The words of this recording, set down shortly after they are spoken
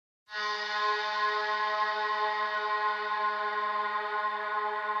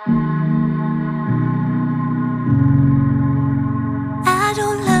I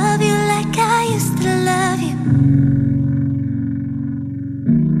don't love you like I used to love you.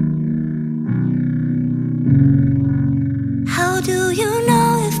 How do you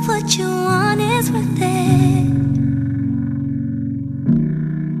know if what you want is worth it?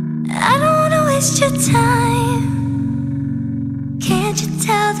 I don't wanna waste your time. Can't you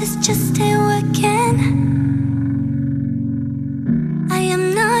tell this just ain't working? I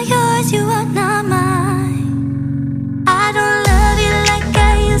am not yours, you are not mine. I don't love you like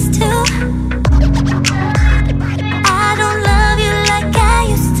I used to. I don't love you like I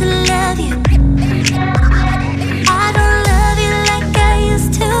used to love you. I don't love you like I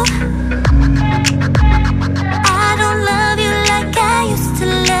used to. I don't love you like I used to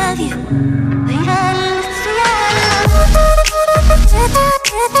love you.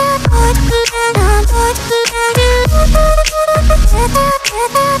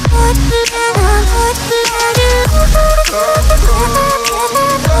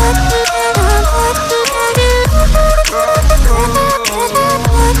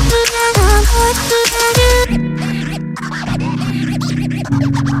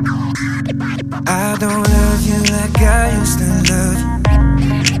 I don't love you like I used to love you.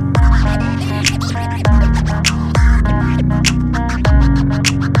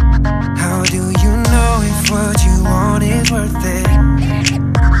 How do you know if what you want is worth it?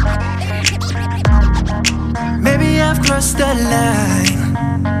 Maybe I've crossed the line.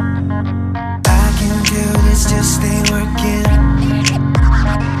 I can tell this just ain't working.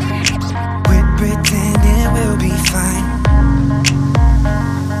 Quit pretending we'll be fine.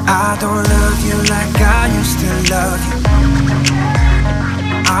 I don't love you like I used to love you.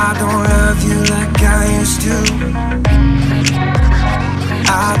 I don't love you like I used to.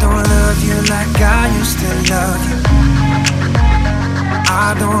 I don't love you like I used to love you.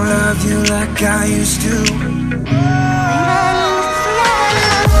 I don't love you like I used to.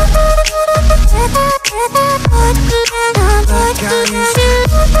 Like I used to.